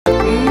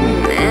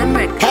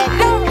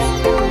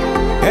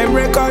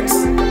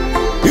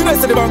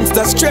the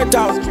Mongstar straight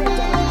out.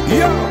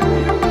 Yo.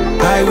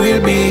 I will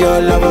be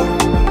your lover.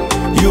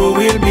 You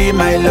will be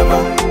my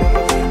lover.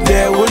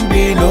 There won't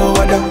be no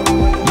other.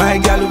 My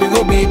girl, we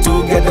go be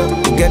together,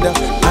 together.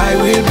 I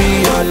will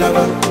be your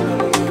lover.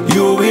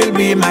 You will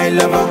be my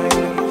lover.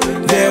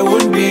 There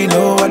won't be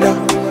no other.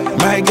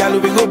 My girl,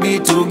 we go be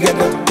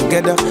together,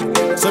 together.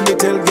 So me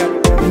tell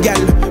girl,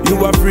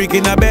 you a freak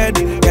in a bed.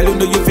 Girl, you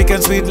know you fake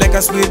and sweet like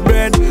a sweet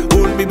bread.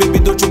 Hold me, baby,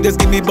 don't you just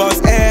give me boss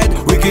head.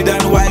 Wicked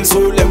and wild, so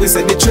let me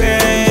set the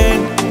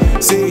trend.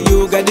 Say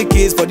you got the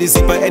keys for the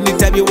zipper.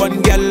 Anytime you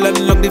want, girl,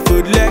 unlock the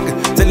food leg.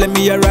 Telling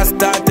me a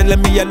rasta,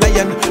 telling me a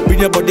lion. Bring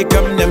your body,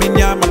 come, let me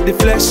nyam up the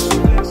flesh.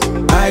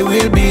 I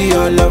will be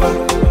your lover.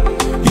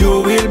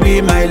 You will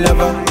be my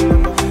lover.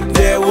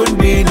 There won't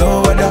be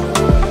no other.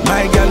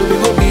 My girl, we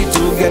go be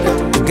together,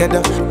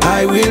 together.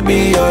 I will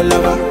be your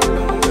lover.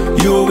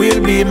 You will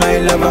be my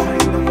lover.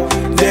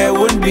 There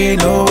won't be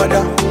no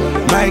other.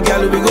 My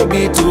girl, we go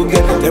be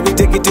together. Let me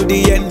take it to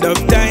the end of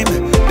time.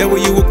 The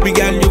way you hook me,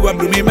 girl, you a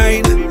blow me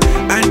mind.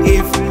 And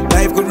if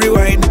life could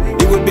rewind,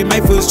 you would be my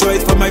first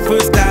choice for my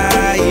first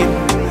time.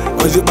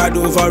 Cause you bad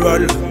overall.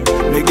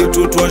 Make your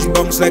toothwash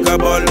bounce like a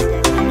ball.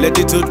 Let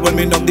it out when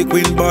me knock the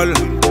queen ball.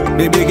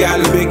 Baby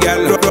girl,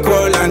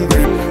 roll and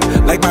grip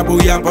like my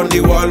booyah on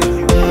the wall.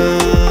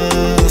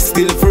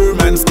 Still firm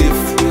and stiff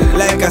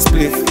like a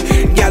spliff.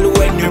 Girl,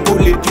 when you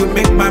pull it, you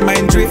make my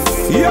mind drift.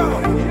 Yo.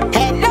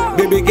 Hello.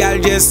 Baby girl,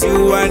 just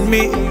you and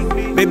me.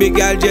 Baby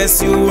girl,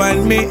 just you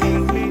and me.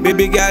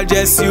 Baby girl,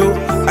 just you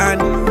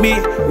and me.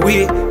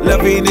 We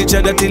loving each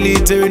other till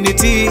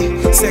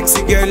eternity.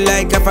 Sexy girl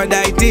like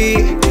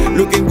Aphrodite.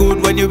 Looking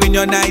good when you in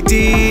your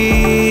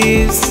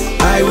 90s.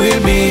 I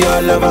will be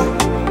your lover.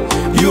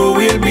 You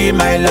will be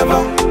my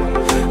lover.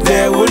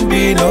 There won't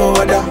be no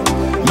other.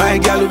 My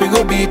girl, we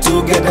go be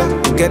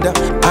together, together.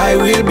 I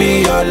will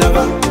be your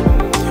lover.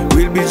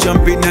 We'll be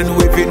jumping and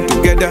waving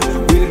together.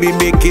 We'll be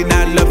making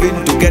our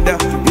loving together.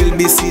 We'll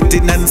be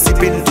sitting and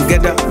sipping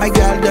together. My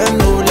girl don't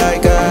know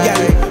like I.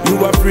 Girl, you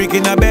a freak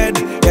in a bed.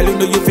 Girl, you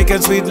know you fake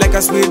and sweet like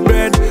a sweet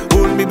bread.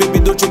 Hold me, baby,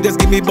 don't you just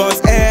give me boss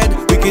head.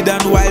 Wicked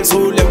and wild, so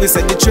let me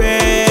set the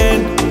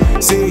trend.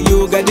 Say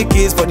you got the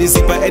keys for the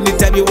zipper.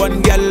 Anytime you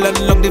want, girl,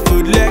 unlock the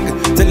food leg.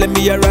 Telling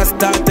me a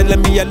rasta,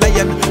 telling me a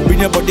lion. Bring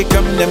your body,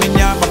 come, let me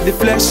nyam up the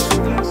flesh.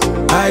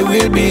 I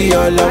will be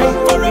your lover.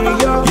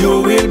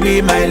 You will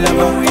be my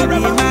lover.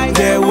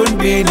 There won't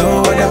be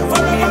no other.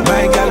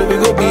 My girl, we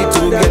go be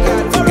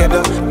together,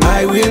 together.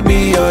 I will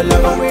be your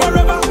lover.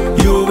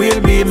 You will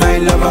be my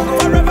lover.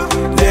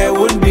 There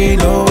won't be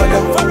no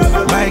other.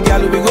 My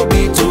girl, we go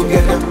be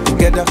together,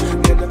 together.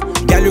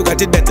 Girl, you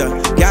got it better.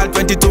 Girl,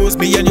 20 toes,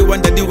 me and you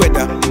under the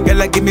weather. Girl,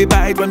 like give me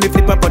bite when me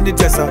flip up on the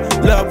dresser.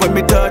 Love when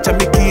me touch and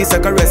me kiss a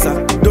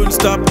caresser. Don't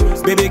stop,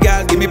 baby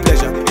girl, give me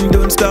pleasure.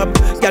 Don't stop,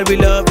 girl, we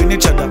loving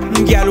each other.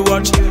 Girl,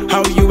 watch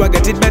how you are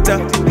get it better,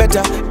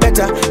 better,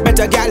 better,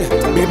 better, girl.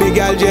 Baby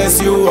girl,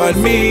 just you and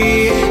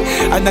me.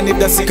 And then if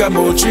the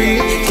sycamore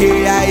tree,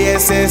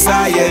 KISSING,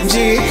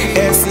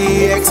 SEXING.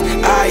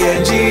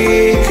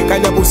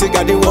 Kind of pussy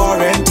got the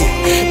warranty.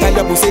 Kind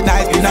of pussy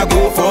nice, we not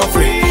go for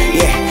free.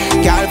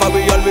 Yeah. Girl, but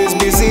we always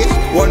busy.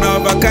 One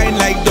of a kind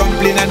like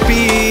dumpling and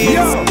peas.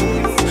 Yo.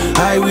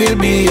 I will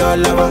be your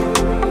lover.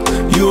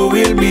 You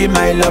will be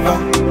my lover.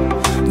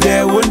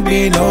 There won't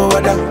be no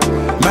other.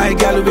 My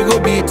girl, we go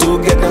be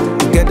together,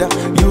 together.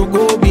 You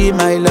go be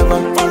my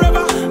lover.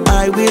 Forever.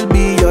 I will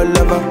be your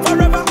lover.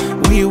 Forever.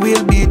 We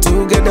will be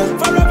together.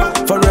 Forever.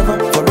 Forever,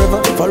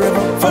 forever,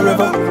 forever,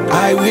 forever.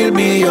 I will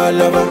be your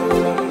lover.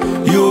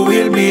 You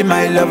will be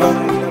my lover.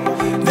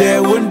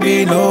 There won't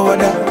be no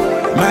other.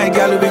 My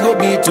girl, we go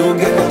be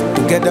together,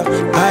 together.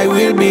 I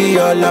will be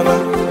your lover.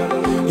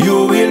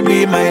 You will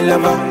be my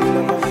lover.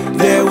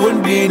 There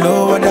won't be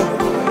no other.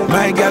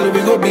 My girl,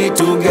 we go be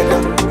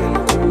together.